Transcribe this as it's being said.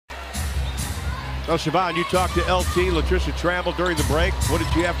Well, Siobhan, you talked to LT, Latricia Trammell, during the break. What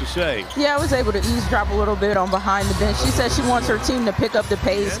did she have to say? Yeah, I was able to eavesdrop a little bit on behind the bench. She said she wants her team to pick up the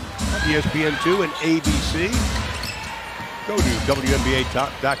pace. ESPN2 and ABC. Go to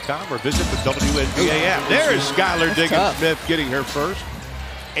WNBA.com or visit the WNBA app. There is Skylar Diggins-Smith getting her first.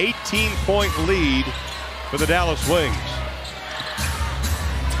 18-point lead for the Dallas Wings.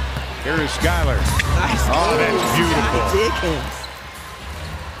 Here is Skylar. Nice. Oh, that's beautiful. Diggins.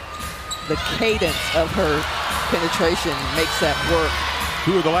 The cadence of her penetration makes that work.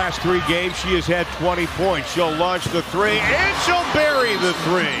 2 of the last 3 games, she has had 20 points. She'll launch the 3, and she'll bury the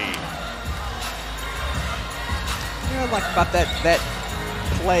 3. You know, like about that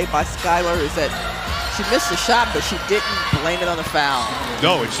play by Skylar is that she missed the shot, but she didn't blame it on the foul.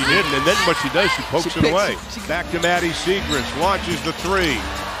 No, and she didn't. And then what she does, she pokes it away. Back to Maddie Siegrist, launches the 3.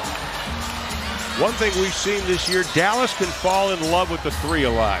 One thing we've seen this year, Dallas can fall in love with the 3 a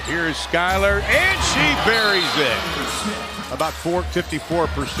lot. Here is Skylar, and she buries it. About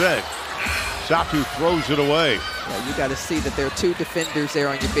 54%. Satu throws it away. Yeah, you got to see that there are 2 defenders there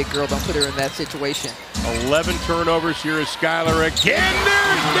on your big girl. Don't put her in that situation. 11 turnovers. Here is Skylar again.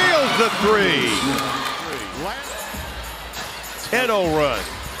 There, nails the 3. 10-0 run.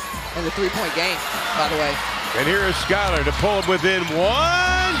 And the 3-point game, by the way. And here is Skylar to pull it within 1.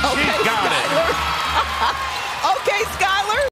 She got it. Okay, Skylar.